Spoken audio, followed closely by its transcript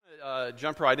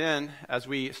Jump right in as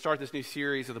we start this new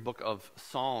series of the book of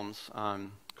Psalms,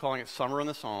 calling it Summer in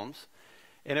the Psalms,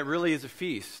 and it really is a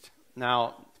feast.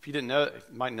 Now, if you didn't know,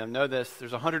 you might not know this,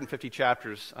 there's 150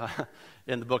 chapters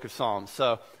in the book of Psalms,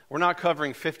 so we're not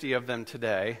covering 50 of them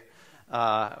today,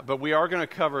 but we are going to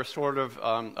cover sort of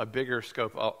a bigger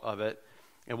scope of it,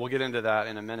 and we'll get into that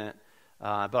in a minute.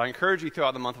 But I encourage you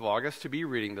throughout the month of August to be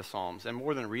reading the Psalms, and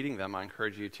more than reading them, I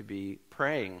encourage you to be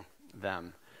praying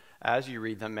them. As you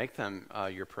read them, make them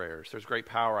your prayers. There's great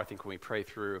power, I think, when we pray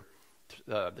through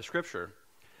the Scripture.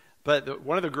 But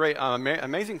one of the great,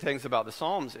 amazing things about the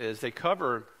Psalms is they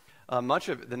cover much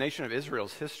of the nation of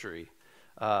Israel's history.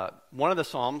 One of the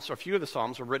Psalms, or a few of the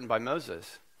Psalms, were written by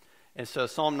Moses. And so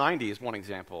Psalm 90 is one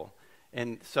example.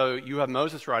 And so you have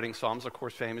Moses writing Psalms. Of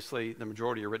course, famously, the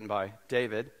majority are written by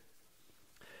David.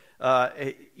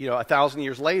 1,000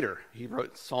 years later, he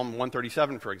wrote Psalm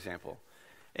 137, for example.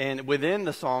 And within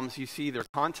the Psalms, you see their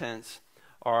contents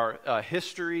are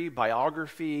history,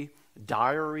 biography,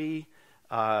 diary,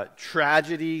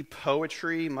 tragedy,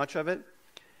 poetry, much of it.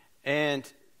 And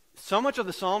so much of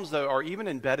the Psalms, though, are even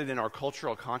embedded in our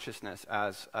cultural consciousness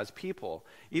as people.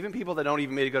 Even people that don't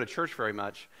even maybe go to church very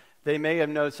much, they may have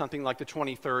known something like the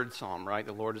 23rd Psalm, right?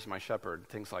 The Lord is my shepherd,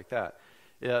 things like that.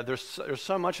 There's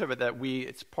so much of it that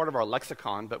it's part of our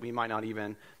lexicon, but we might not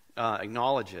even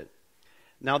acknowledge it.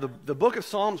 Now, the book of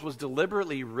Psalms was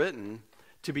deliberately written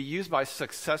to be used by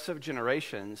successive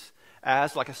generations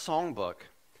as like a songbook.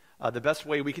 The best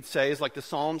way we could say is like the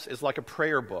Psalms is like a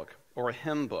prayer book or a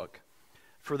hymn book.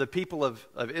 For the people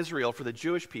of Israel, for the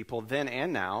Jewish people then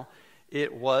and now,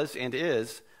 it was and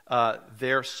is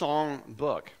their song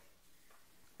book.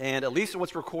 And at least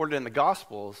what's recorded in the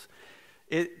Gospels,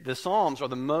 the Psalms are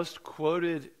the most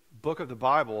quoted book of the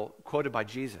Bible quoted by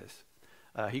Jesus.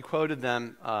 He quoted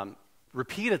them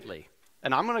repeatedly.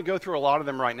 And I'm going to go through a lot of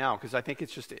them right now because I think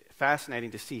it's just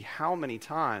fascinating to see how many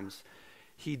times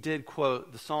he did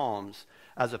quote the Psalms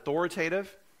as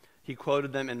authoritative. He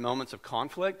quoted them in moments of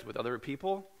conflict with other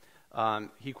people.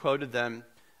 He quoted them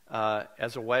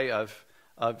as a way of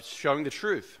showing the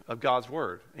truth of God's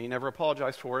word. And he never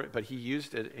apologized for it, but he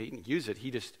used it. He didn't use it.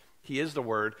 He is the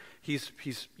word. He's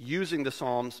using the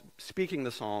Psalms, speaking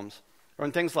the Psalms, or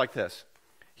in things like this.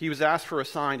 He was asked for a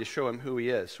sign to show him who he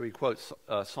is, so he quotes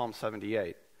Psalm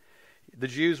 78. The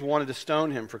Jews wanted to stone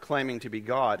him for claiming to be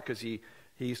God because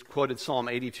he's quoted Psalm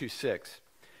 82:6.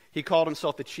 He called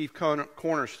himself the chief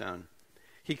cornerstone.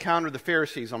 He countered the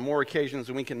Pharisees on more occasions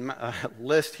than we can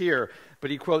list here,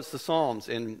 but he quotes the Psalms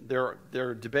in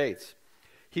their debates.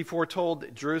 He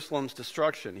foretold Jerusalem's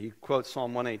destruction. He quotes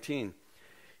Psalm 118.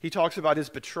 He talks about his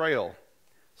betrayal,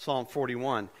 Psalm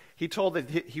 41. He told that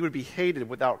he would be hated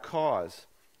without cause.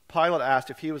 Pilate asked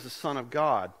if he was the Son of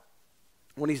God.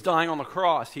 When he's dying on the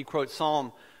cross, he quotes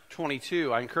Psalm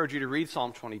 22. I encourage you to read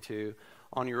Psalm 22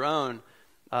 on your own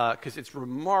because it's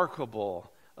remarkable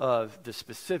of the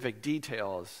specific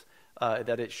details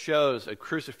that it shows a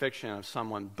crucifixion of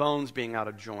someone, bones being out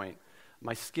of joint.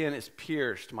 My skin is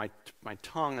pierced. My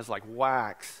tongue is like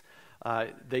wax.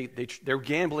 They're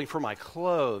gambling for my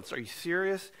clothes. Are you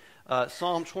serious?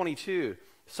 Psalm 22,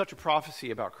 such a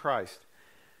prophecy about Christ.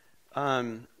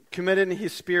 Committed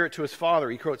his spirit to his Father.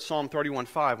 He quotes Psalm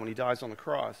 31:5 when he dies on the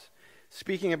cross.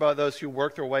 Speaking about those who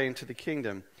work their way into the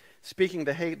kingdom. Speaking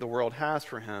the hate the world has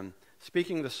for him.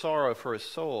 Speaking the sorrow for his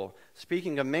soul.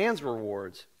 Speaking of man's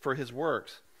rewards for his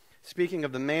works. Speaking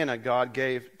of the manna God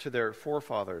gave to their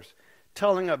forefathers.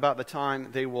 Telling about the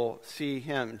time they will see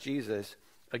him, Jesus,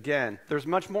 again. There's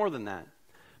much more than that.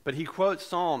 But he quotes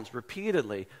Psalms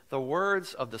repeatedly. The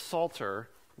words of the Psalter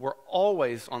were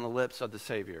always on the lips of the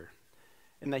Savior.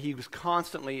 And that he was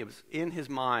constantly, it was in his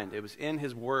mind, it was in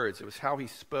his words, it was how he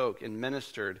spoke and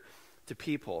ministered to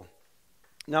people.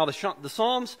 Now, the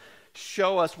Psalms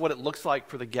show us what it looks like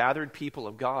for the gathered people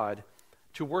of God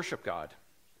to worship God.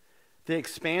 They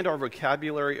expand our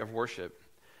vocabulary of worship.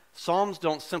 Psalms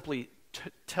don't simply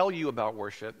tell you about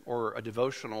worship or a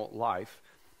devotional life,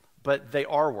 but they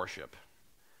are worship.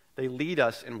 They lead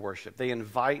us in worship. They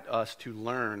invite us to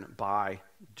learn by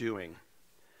doing.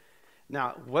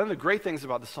 Now, one of the great things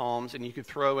about the Psalms, and you could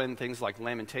throw in things like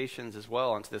Lamentations as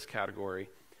well into this category,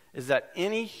 is that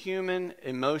any human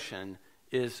emotion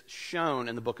is shown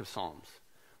in the book of Psalms.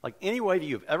 Like any way that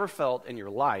you've ever felt in your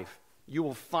life, you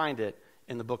will find it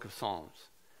in the book of Psalms.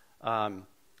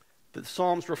 The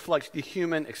Psalms reflect the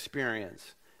human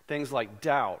experience. Things like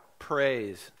doubt,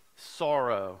 praise,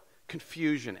 sorrow,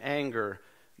 confusion, anger,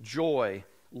 joy,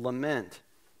 lament.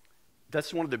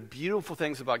 That's one of the beautiful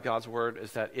things about God's word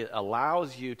is that it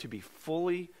allows you to be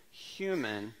fully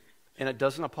human and it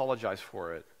doesn't apologize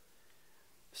for it.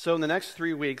 So in the next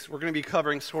 3 weeks, we're going to be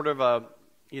covering sort of a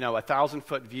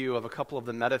 1,000-foot view of a couple of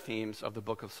the meta themes of the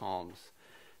book of Psalms.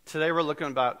 Today we're looking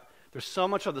about, there's so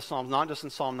much of the Psalms, not just in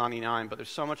Psalm 99, but there's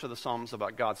so much of the Psalms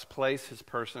about God's place, his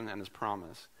person, and his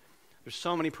promise. There's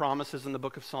so many promises in the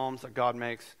book of Psalms that God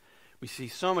makes. We see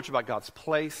so much about God's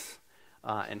place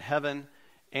in heaven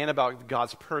and about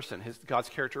God's person, God's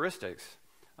characteristics.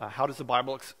 How does the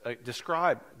Bible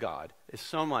describe God? Is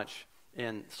so much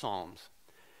in Psalms.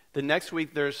 The next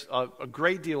week, there's a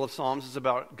great deal of Psalms is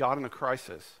about God in a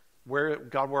crisis.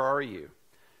 God, where are you?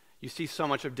 You see so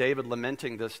much of David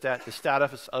lamenting the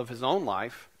status of his own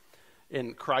life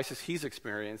in crisis he's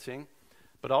experiencing,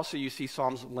 but also you see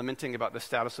Psalms lamenting about the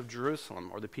status of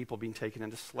Jerusalem or the people being taken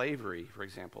into slavery, for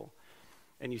example.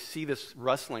 And you see this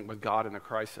wrestling with God in a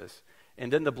crisis.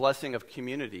 And then the blessing of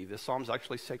community. The Psalms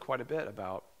actually say quite a bit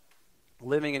about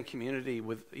living in community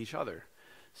with each other.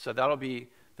 So that'll be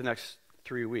the next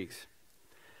 3 weeks.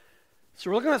 So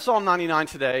we're looking at Psalm 99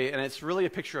 today, and it's really a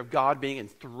picture of God being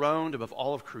enthroned above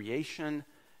all of creation,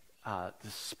 the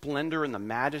splendor and the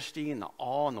majesty and the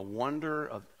awe and the wonder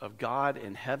of God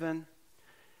in heaven.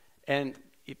 And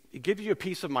it gives you a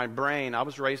piece of my brain. I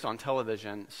was raised on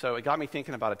television, so it got me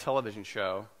thinking about a television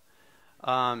show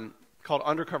called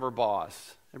Undercover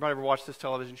Boss. Everybody ever watch this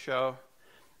television show?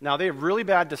 Now, they have really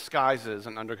bad disguises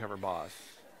in Undercover Boss.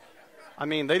 I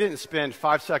mean, they didn't spend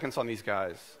 5 seconds on these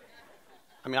guys.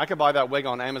 I mean, I could buy that wig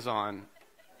on Amazon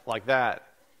like that.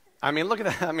 I mean, look at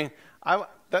that. I mean,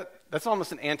 that's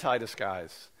almost an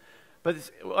anti-disguise. But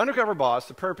Undercover Boss,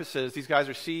 the purpose is these guys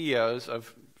are CEOs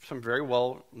of some very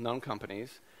well-known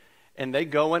companies, and they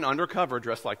go in undercover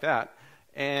dressed like that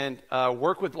and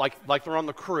work with, like they're on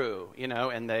the crew,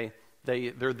 and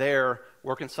they're there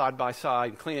working side by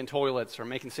side, cleaning toilets or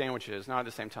making sandwiches, not at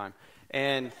the same time,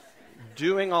 and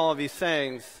doing all of these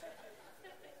things.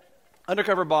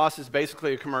 Undercover Boss is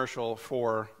basically a commercial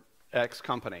for X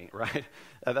company, right?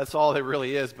 That's all it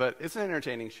really is, but it's an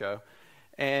entertaining show.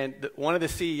 And one of the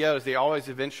CEOs, they always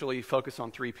eventually focus on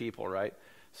 3 people, right?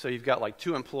 So you've got like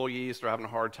 2 employees that are having a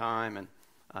hard time, and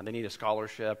they need a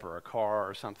scholarship or a car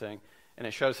or something. And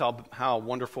it shows how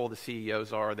wonderful the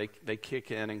CEOs are. They kick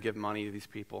in and give money to these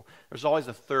people. There's always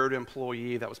a 3rd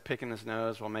employee that was picking his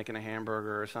nose while making a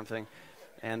hamburger or something,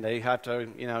 and they have to,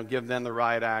 give them the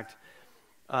riot act.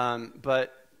 That's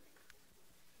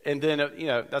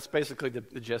basically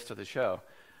the gist of the show.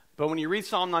 But when you read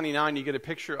Psalm 99, you get a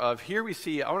picture of, here we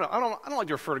see, I don't like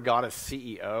to refer to God as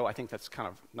CEO. I think that's kind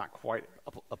of not quite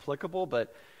applicable,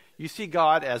 but you see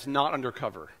God as not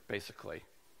undercover, basically.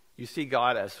 You see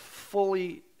God as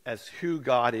fully as who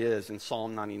God is in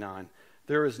Psalm 99.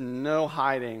 There is no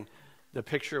hiding the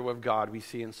picture of God we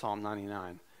see in Psalm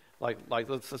 99.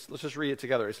 Let's just read it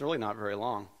together. It's really not very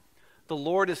long. The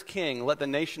Lord is king, let the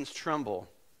nations tremble.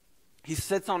 He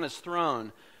sits on his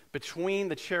throne between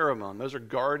the cherubim. Those are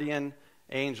guardian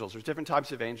angels. There's different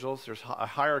types of angels. There's a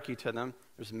hierarchy to them.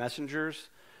 There's messengers.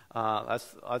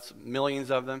 That's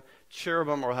millions of them.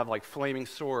 Cherubim will have like flaming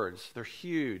swords. They're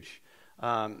huge.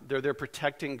 They're there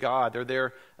protecting God. They're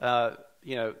there,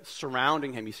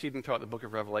 surrounding him. You see them throughout the book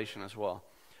of Revelation as well.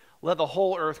 Let the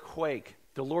whole earth quake.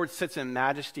 The Lord sits in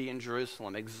majesty in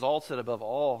Jerusalem, exalted above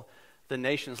all the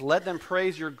nations. Let them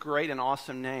praise your great and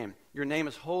awesome name. Your name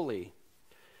is holy.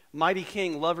 Mighty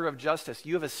King, lover of justice,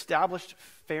 you have established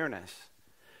fairness.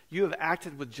 You have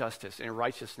acted with justice and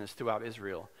righteousness throughout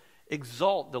Israel.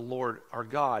 Exalt the Lord our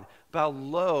God. Bow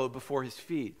low before his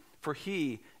feet, for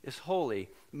he is holy.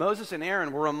 Moses and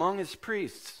Aaron were among his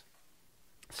priests.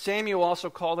 Samuel also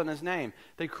called on his name.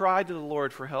 They cried to the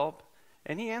Lord for help,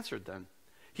 and he answered them.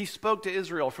 He spoke to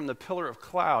Israel from the pillar of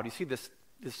cloud. You see this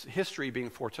history being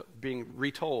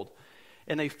retold.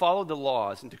 And they followed the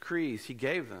laws and decrees he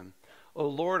gave them. O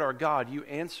Lord our God, you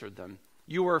answered them.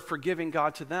 You were a forgiving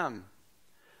God to them,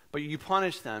 but you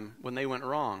punished them when they went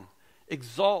wrong.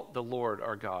 Exalt the Lord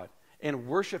our God and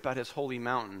worship at his holy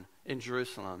mountain in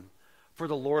Jerusalem. For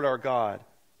the Lord our God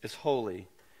is holy.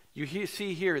 You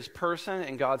see here his person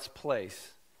and God's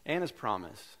place and his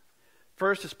promise.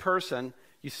 First, his person,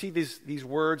 you see these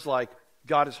words like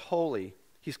God is holy.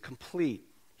 He's complete.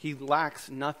 He lacks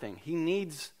nothing. He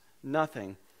needs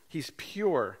nothing. He's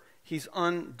pure. He's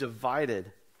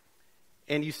undivided.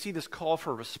 And you see this call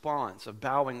for response, of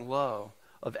bowing low,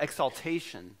 of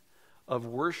exaltation, of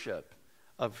worship,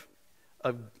 of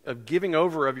giving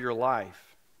over of your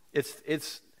life.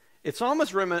 It's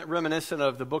almost reminiscent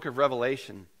of the book of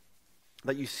Revelation,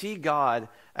 that you see God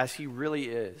as he really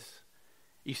is.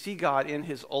 You see God in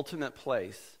his ultimate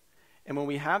place. And when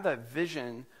we have that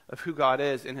vision of who God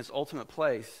is in his ultimate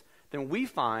place, then we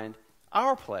find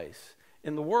our place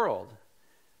in the world.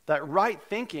 that right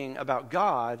thinking about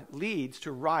God leads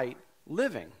to right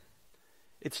living.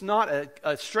 It's not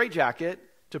a straitjacket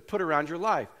to put around your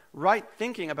life. Right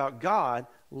thinking about God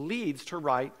leads to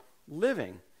right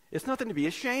living. It's nothing to be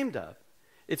ashamed of.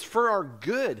 It's for our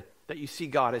good that you see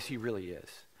God as he really is,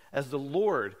 as the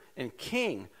Lord and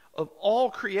King of all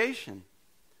creation.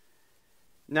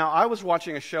 Now, I was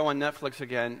watching a show on Netflix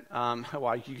again.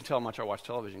 Well, you can tell how much I watch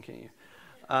television, can't you?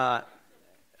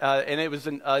 And it was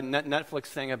a Netflix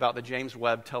thing about the James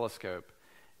Webb Telescope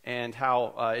and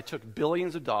how it took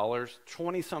billions of dollars,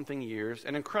 20-something years,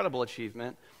 an incredible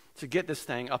achievement, to get this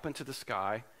thing up into the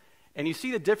sky. And you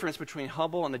see the difference between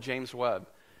Hubble and the James Webb.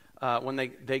 When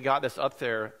they got this up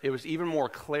there, it was even more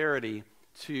clarity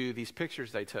to these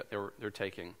pictures they're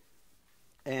taking.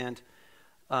 And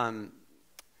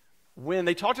when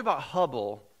they talked about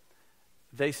Hubble,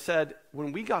 they said,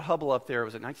 when we got Hubble up there,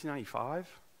 was it 1995?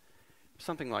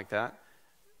 Something like that.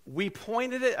 We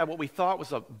pointed it at what we thought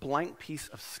was a blank piece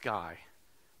of sky.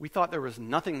 We thought there was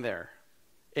nothing there.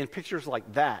 And pictures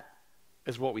like that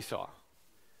is what we saw.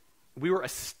 We were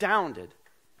astounded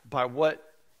by what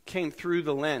came through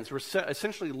the lens. We're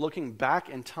essentially looking back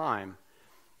in time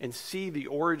and see the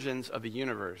origins of the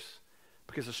universe.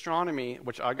 Because astronomy,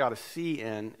 which I got a C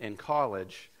in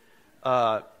college,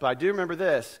 but I do remember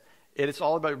this, it's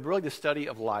all about really the study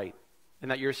of light. And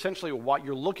that you're essentially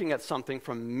you're looking at something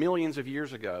from millions of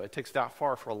years ago. It takes that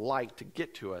far for light to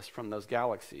get to us from those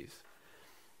galaxies.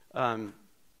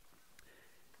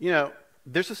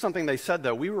 This is something they said,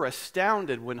 though. We were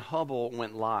astounded when Hubble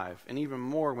went live, and even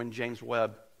more when James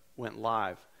Webb went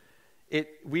live.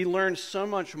 We learned so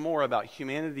much more about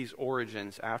humanity's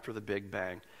origins after the Big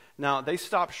Bang. Now, they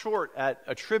stopped short at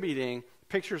attributing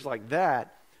pictures like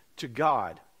that to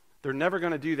God. They're never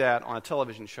going to do that on a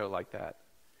television show like that,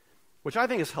 which I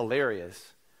think is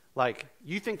hilarious. Like,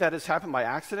 you think that has happened by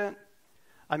accident?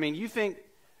 I mean, you think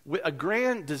a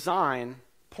grand design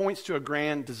points to a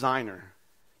grand designer,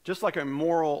 just like a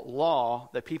moral law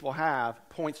that people have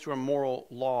points to a moral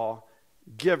law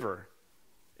giver.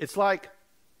 It's like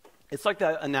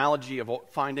that analogy of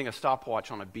finding a stopwatch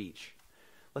on a beach.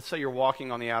 Let's say you're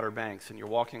walking on the Outer Banks and you're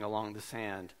walking along the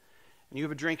sand, and you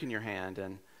have a drink in your hand,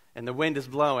 and the wind is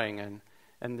blowing,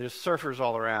 and there's surfers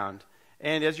all around.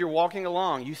 And as you're walking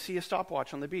along, you see a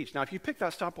stopwatch on the beach. Now, if you picked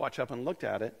that stopwatch up and looked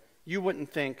at it, you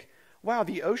wouldn't think, wow,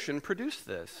 the ocean produced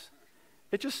this.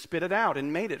 It just spit it out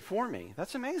and made it for me.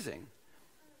 That's amazing.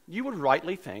 You would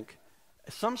rightly think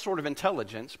some sort of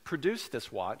intelligence produced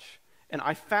this watch, and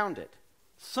I found it.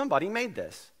 Somebody made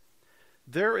this.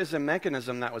 There is a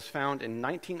mechanism that was found in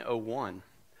 1901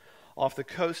 off the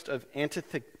coast of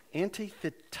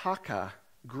Antithitaka,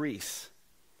 Greece.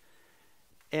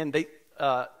 And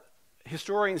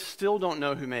historians still don't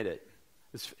know who made it.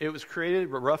 It was created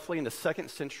roughly in the 2nd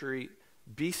century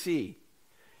BC.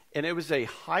 And it was a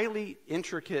highly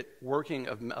intricate working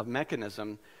of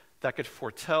mechanism that could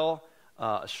foretell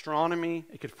astronomy.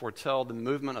 It could foretell the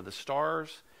movement of the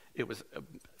stars. It was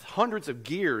hundreds of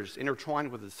gears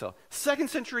intertwined with itself. 2nd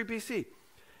century BC.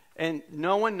 And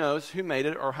no one knows who made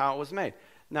it or how it was made.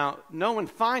 Now, no one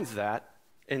finds that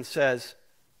and says,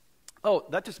 oh,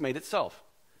 that just made itself.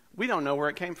 We don't know where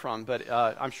it came from, but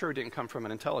I'm sure it didn't come from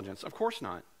an intelligence. Of course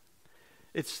not.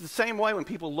 It's the same way when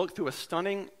people look through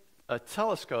a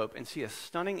telescope and see a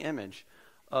stunning image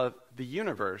of the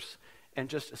universe and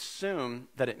just assume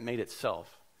that it made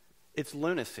itself. It's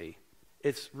lunacy.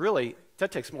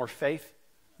 That takes more faith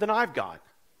than I've got.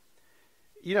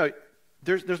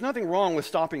 There's nothing wrong with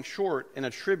stopping short and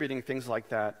attributing things like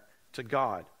that to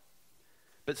God.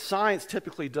 But science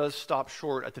typically does stop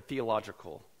short at the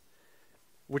theological,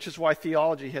 which is why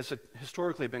theology has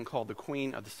historically been called the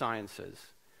queen of the sciences.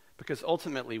 Because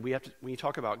ultimately, when you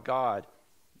talk about God,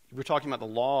 we're talking about the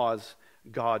laws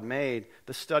God made.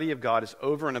 The study of God is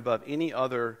over and above any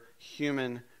other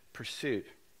human pursuit.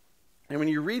 And when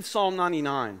you read Psalm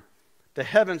 99, the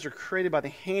heavens are created by the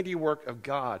handiwork of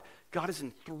God. God is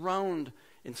enthroned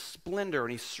in splendor,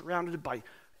 and he's surrounded by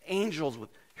angels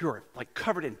who are like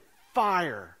covered in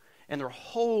fire, and they're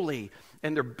holy,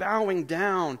 and they're bowing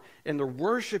down, and they're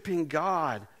worshiping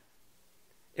God.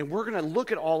 And we're going to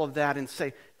look at all of that and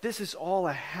say, this is all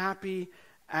a happy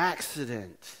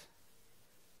accident.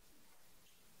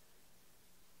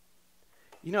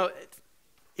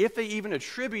 If they even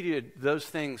attributed those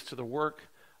things to the work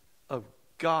of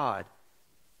God,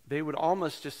 they would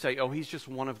almost just say, oh, he's just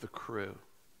one of the crew.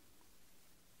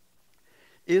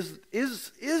 Is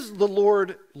the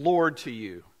Lord Lord to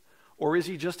you, or is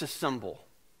he just a symbol?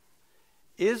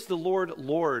 Is the Lord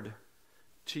Lord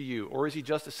to you, or is he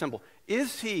just a symbol?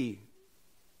 Is he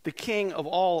the king of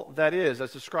all that is,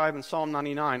 as described in Psalm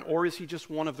 99, or is he just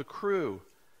one of the crew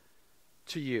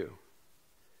to you?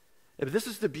 If this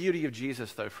is the beauty of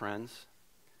Jesus, though, friends,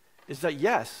 is that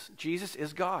yes, Jesus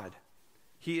is God.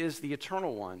 He is the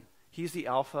eternal one. He's the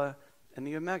Alpha and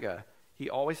the Omega. He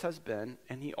always has been,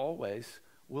 and he always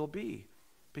will be.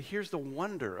 But here's the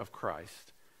wonder of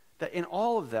Christ, that in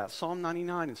all of that, Psalm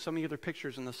 99 and so many other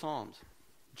pictures in the Psalms,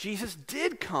 Jesus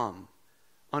did come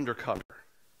under cover.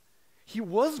 He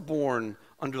was born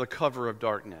under the cover of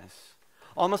darkness,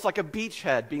 almost like a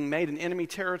beachhead being made in enemy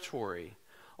territory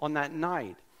on that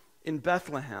night in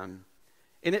Bethlehem.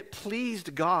 And it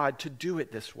pleased God to do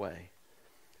it this way,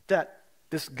 that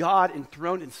this God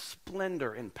enthroned in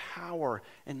splendor and power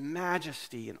and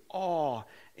majesty and awe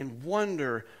and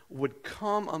wonder would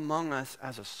come among us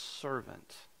as a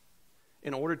servant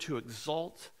in order to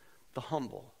exalt the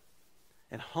humble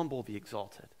and humble the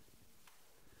exalted.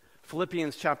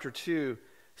 Philippians chapter 2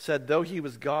 said, though he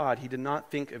was God, he did not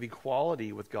think of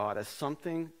equality with God as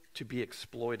something to be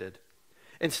exploited.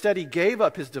 Instead, he gave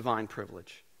up his divine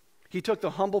privilege. He took the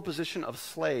humble position of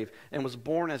slave and was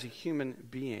born as a human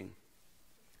being.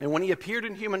 And when he appeared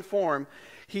in human form,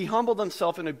 he humbled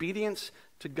himself in obedience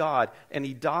to God, and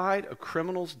he died a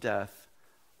criminal's death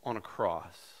on a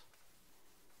cross.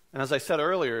 And as I said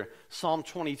earlier, Psalm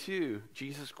 22,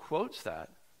 Jesus quotes that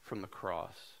from the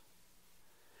cross.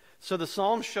 So the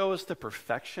Psalms show us the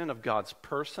perfection of God's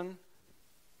person.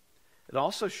 It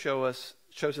also shows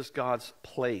us God's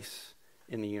place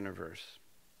in the universe.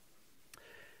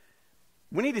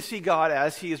 We need to see God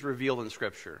as he is revealed in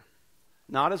Scripture,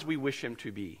 not as we wish him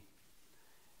to be.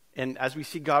 And as we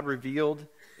see God revealed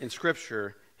in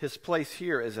Scripture, his place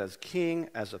here is as king,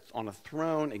 on a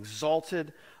throne,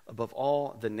 exalted above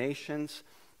all the nations.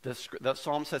 The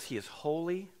psalm says he is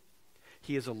holy,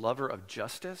 he is a lover of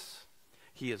justice,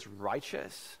 he is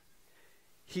righteous,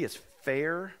 he is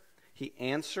fair, he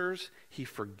answers, he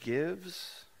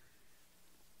forgives.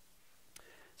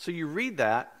 So you read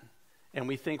that, and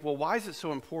we think, well, why is it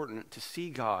so important to see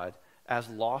God as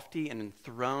lofty and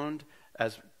enthroned,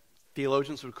 as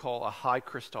theologians would call a high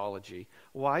Christology?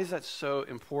 Why is that so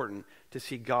important to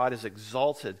see God as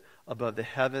exalted above the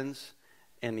heavens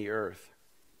and the earth?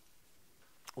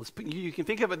 You can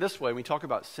think of it this way when we talk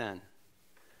about sin.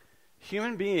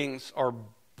 Human beings are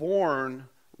born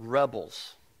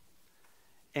rebels.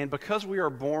 And because we are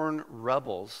born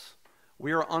rebels,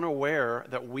 we are unaware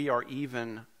that we are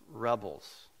even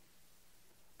rebels.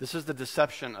 This is the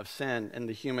deception of sin in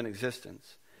the human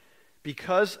existence.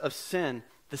 Because of sin,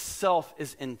 the self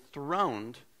is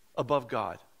enthroned above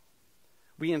God.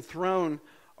 We enthrone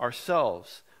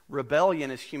ourselves. Rebellion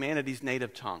is humanity's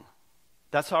native tongue.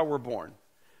 That's how we're born.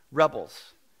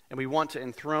 Rebels. And we want to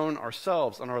enthrone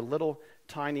ourselves on our little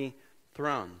tiny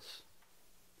thrones.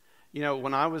 You know,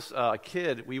 when I was a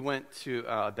kid, we went to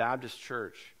a Baptist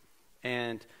church.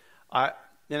 And I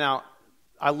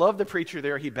love the preacher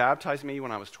there. He baptized me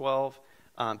when I was 12.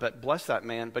 But bless that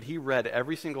man. But he read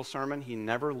every single sermon. He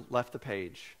never left the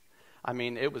page. I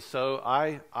mean, it was so...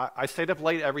 I stayed up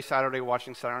late every Saturday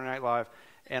watching Saturday Night Live,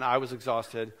 and I was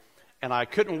exhausted. And I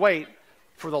couldn't wait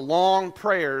for the long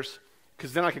prayers,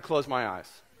 because then I could close my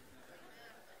eyes.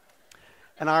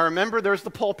 And I remember there's the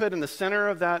pulpit in the center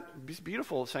of that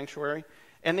beautiful sanctuary,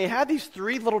 and they had these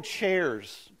 3 little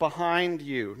chairs behind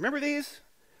you. Remember these?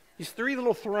 These 3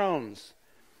 little thrones.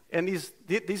 And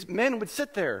these men would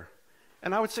sit there.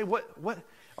 And I would say, what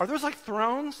are those like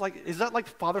thrones? Like, is that like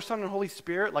Father, Son, and Holy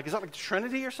Spirit? Like, is that like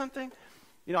Trinity or something?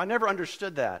 You know, I never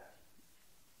understood that.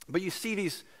 But you see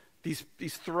these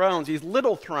thrones, these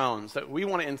little thrones that we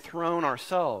want to enthrone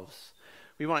ourselves.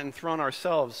 We want to enthrone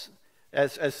ourselves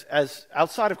as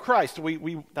outside of Christ.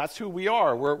 That's who we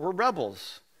are. We're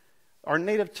rebels. Our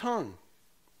native tongue.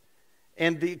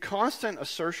 And the constant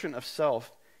assertion of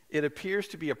self, it appears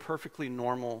to be a perfectly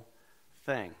normal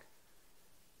thing.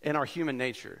 In our human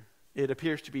nature, it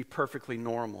appears to be perfectly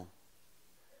normal.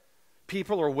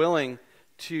 People are willing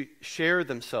to share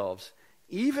themselves,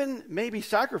 even maybe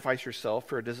sacrifice yourself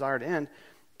for a desired end,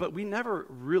 but we never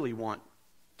really want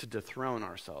to dethrone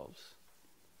ourselves.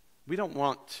 We don't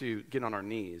want to get on our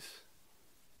knees.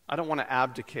 I don't want to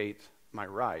abdicate my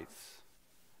rights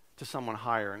to someone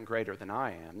higher and greater than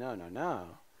I am. No.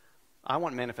 I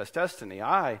want manifest destiny.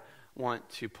 I want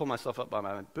to pull myself up by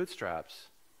my bootstraps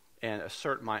and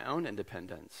assert my own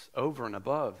independence over and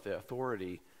above the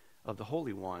authority of the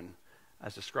Holy One,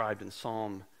 as described in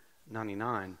Psalm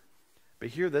 99. But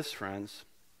hear this, friends.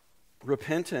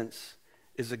 Repentance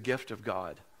is a gift of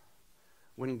God.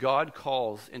 When God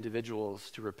calls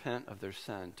individuals to repent of their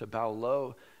sin, to bow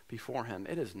low before him,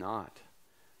 it is not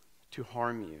to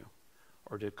harm you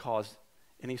or to cause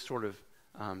any sort of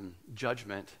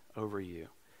judgment over you.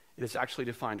 It is actually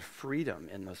to find freedom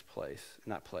in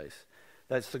that place.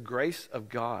 That's the grace of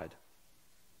God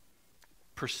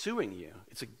pursuing you.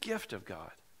 It's a gift of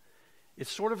God.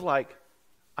 It's sort of like,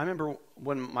 I remember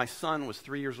when my son was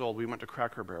 3 years old, we went to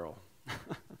Cracker Barrel.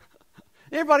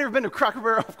 Anybody ever been to Cracker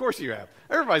Barrel? Of course you have.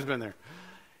 Everybody's been there.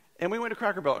 And we went to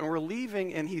Cracker Barrel, and we're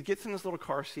leaving, and he gets in his little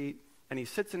car seat, and he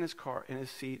sits in his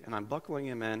seat, and I'm buckling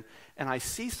him in, and I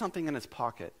see something in his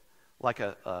pocket, like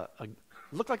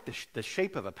looked like the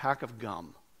shape of a pack of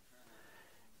gum.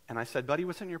 And I said, "Buddy,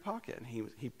 what's in your pocket?" And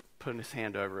he put his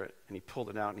hand over it, and he pulled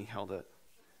it out, and he held it.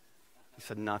 He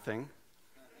said, "Nothing."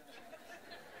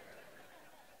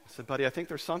 I said, "Buddy, I think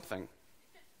there's something.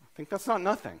 I think that's not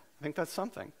nothing. I think that's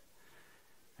something."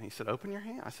 And he said, "Open your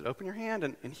hand." I said, "Open your hand."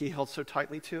 And he held so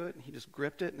tightly to it, and he just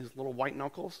gripped it in his little white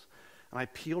knuckles, and I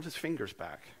peeled his fingers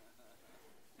back.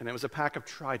 And it was a pack of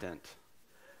Trident.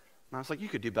 And I was like, "You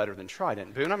could do better than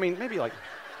Trident, Boone. I mean, maybe like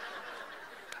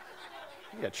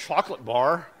maybe a chocolate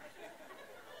bar."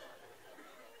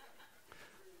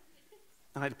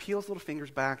 And I had to peel his little fingers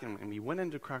back, and we went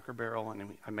into Cracker Barrel,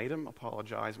 and I made him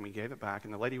apologize, and we gave it back,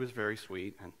 and the lady was very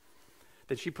sweet. And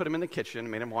then she put him in the kitchen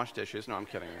and made him wash dishes. No, I'm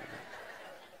kidding.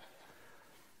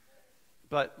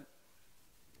 But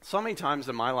so many times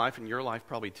in my life, and your life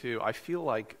probably too, I feel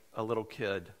like a little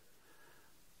kid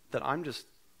that I'm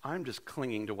just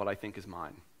clinging to what I think is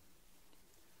mine.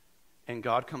 And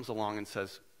God comes along and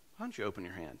says, "Why don't you open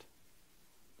your hand?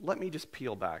 Let me just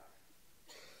peel back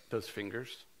those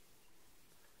fingers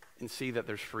and see that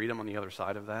there's freedom on the other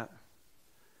side of that.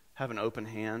 Have an open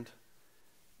hand.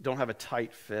 Don't have a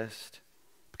tight fist."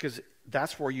 Because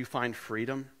that's where you find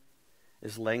freedom,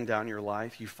 is laying down your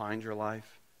life. You find your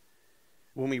life.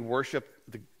 When we worship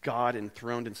the God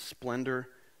enthroned in splendor,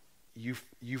 you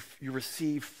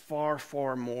receive far,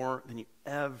 far more than you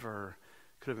ever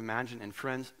could have imagined. And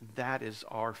friends, that is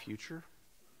our future.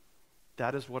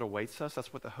 That is what awaits us.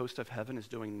 That's what the host of heaven is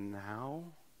doing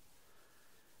now.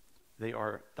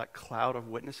 That cloud of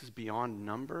witnesses beyond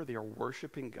number. They are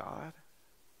worshiping God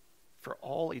for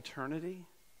all eternity.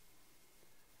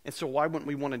 And so why wouldn't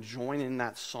we want to join in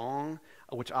that song,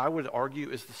 which I would argue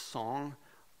is the song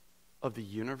of the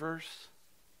universe?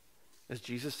 As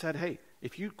Jesus said, hey,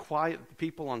 if you quiet the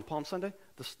people on Palm Sunday,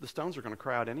 the stones are going to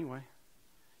cry out anyway.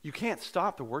 You can't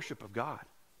stop the worship of God.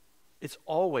 It's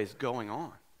always going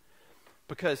on.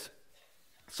 Because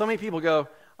so many people go,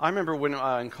 I remember when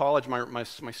in college, my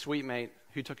suite mate,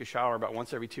 who took a shower about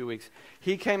once every 2 weeks,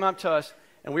 he came up to us,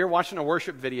 and we were watching a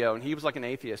worship video, and he was like an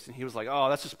atheist, and he was like, "Oh,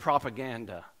 that's just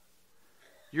propaganda.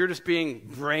 You're just being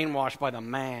brainwashed by the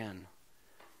man."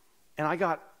 And I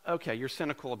got, okay, you're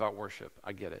cynical about worship.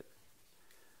 I get it.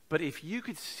 But if you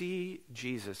could see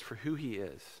Jesus for who he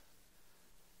is,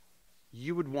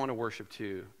 you would want to worship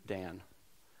too, Dan.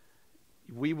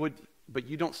 We would, but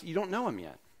you don't know him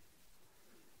yet.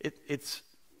 It's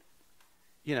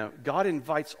God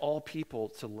invites all people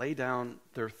to lay down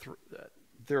their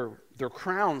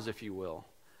crowns, if you will,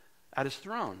 at his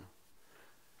throne.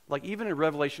 Like even in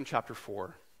Revelation chapter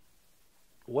 4,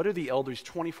 what are the elders,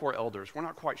 24 elders? We're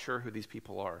not quite sure who these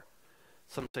people are.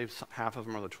 Some say half of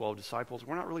them are the 12 disciples.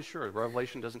 We're not really sure.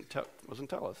 Revelation doesn't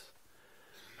tell us.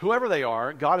 Whoever they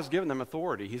are, God has given them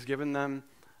authority. He's given them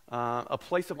a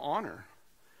place of honor.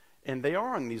 And they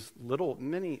are on these little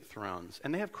mini thrones,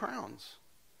 and they have crowns.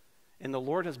 And the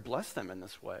Lord has blessed them in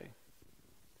this way.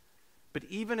 But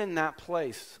even in that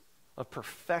place of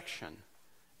perfection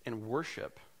and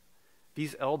worship,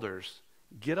 these elders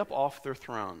get up off their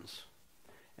thrones,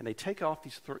 and they take off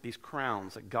these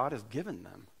crowns that God has given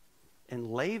them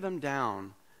and lay them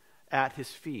down at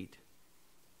his feet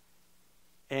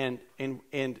and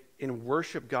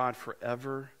worship God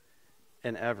forever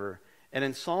and ever. And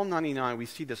in Psalm 99, we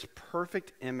see this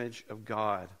perfect image of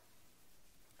God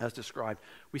as described.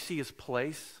 We see his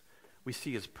place, we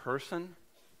see his person,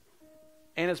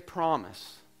 and his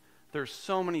promise. There's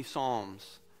so many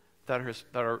Psalms that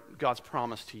are God's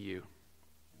promise to you.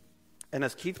 And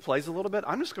as Keith plays a little bit,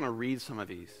 I'm just going to read some of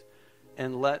these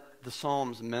and let the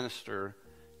Psalms minister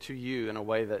to you in a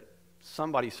way that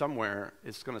somebody somewhere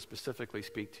is going to specifically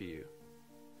speak to you.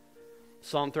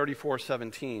 Psalm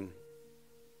 34:17.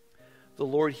 The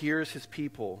Lord hears his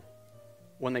people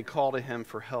when they call to him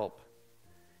for help.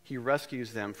 He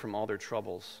rescues them from all their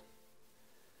troubles.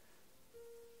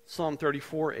 Psalm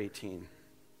 34:18.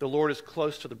 The Lord is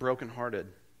close to the brokenhearted.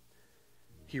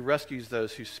 He rescues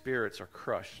those whose spirits are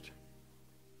crushed.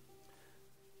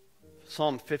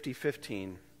 Psalm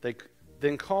 50:15.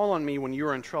 Then call on me when you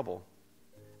are in trouble,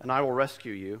 and I will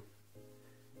rescue you,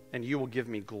 and you will give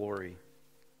me glory.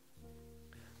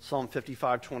 Psalm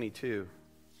 55:22.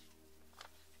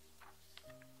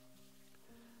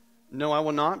 No, I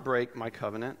will not break my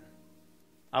covenant.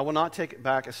 I will not take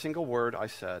back a single word I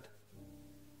said.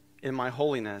 In my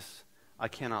holiness, I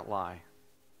cannot lie.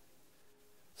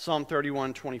 Psalm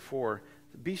 31:24.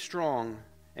 Be strong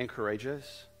and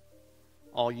courageous,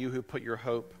 all you who put your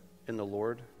hope in the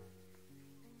Lord.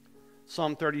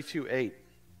 Psalm 32:8.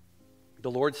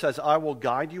 The Lord says, I will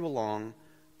guide you along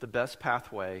the best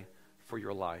pathway for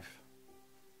your life.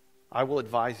 I will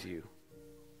advise you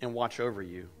and watch over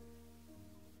you.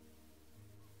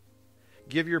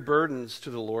 Give your burdens to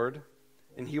the Lord,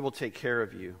 and he will take care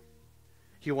of you.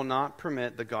 He will not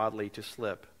permit the godly to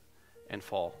slip and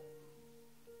fall.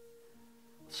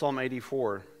 Psalm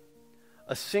 84.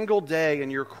 A single day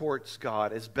in your courts,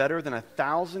 God, is better than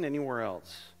 1,000 anywhere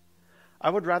else. I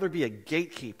would rather be a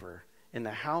gatekeeper in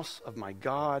the house of my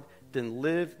God than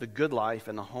live the good life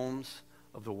in the homes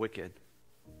of the wicked.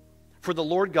 For the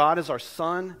Lord God is our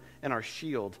sun and our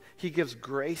shield. He gives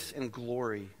grace and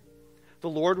glory. The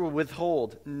Lord will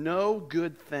withhold no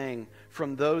good thing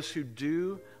from those who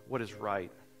do what is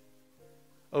right.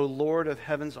 O Lord of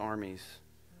heaven's armies,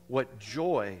 what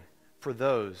joy for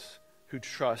those who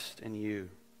trust in you.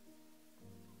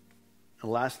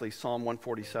 And lastly, Psalm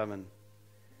 147.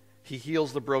 He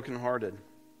heals the brokenhearted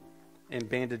and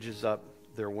bandages up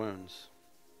their wounds.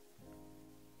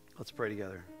 Let's pray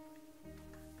together.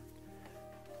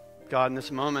 God, in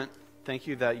this moment, thank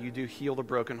you that you do heal the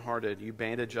brokenhearted. You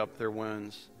bandage up their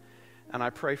wounds. And I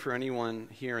pray for anyone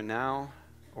here and now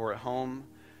or at home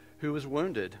who is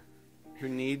wounded, who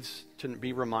needs to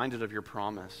be reminded of your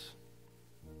promise.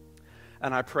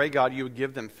 And I pray, God, you would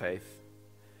give them faith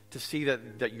to see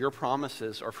that your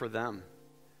promises are for them.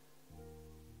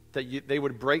 That they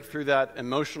would break through that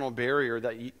emotional barrier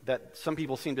that some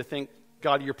people seem to think,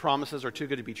 God, your promises are too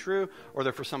good to be true, or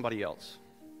they're for somebody else.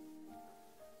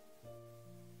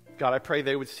 God, I pray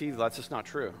they would see that's just not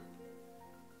true.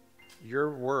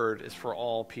 Your word is for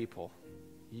all people.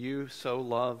 You so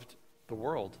loved the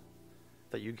world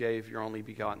that you gave your only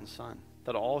begotten Son,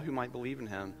 that all who might believe in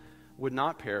him would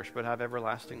not perish but have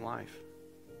everlasting life.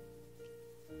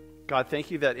 God, thank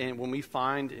you that when we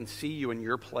find and see you in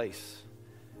your place,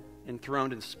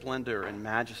 enthroned in splendor and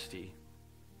majesty,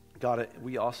 God,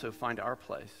 we also find our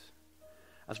place.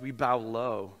 As we bow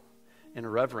low in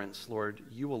reverence, Lord,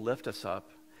 you will lift us up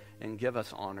and give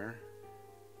us honor.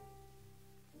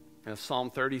 And Psalm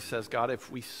 30 says, God,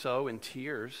 if we sow in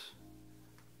tears,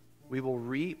 we will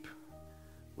reap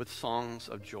with songs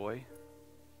of joy.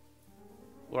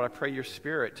 Lord, I pray your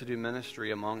Spirit to do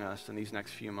ministry among us in these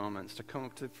next few moments, to come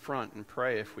up to the front and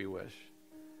pray if we wish.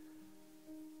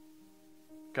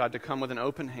 God, to come with an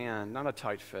open hand, not a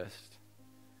tight fist.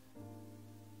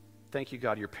 Thank you,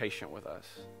 God, you're patient with us.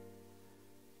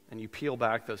 And you peel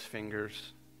back those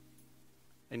fingers,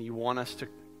 and you want us to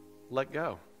let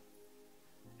go.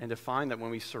 And to find that when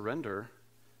we surrender,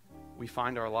 we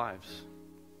find our lives.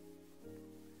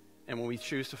 And when we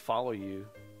choose to follow you,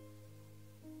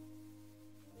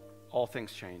 all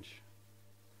things change.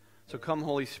 So come,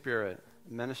 Holy Spirit,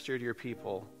 minister to your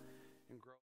people.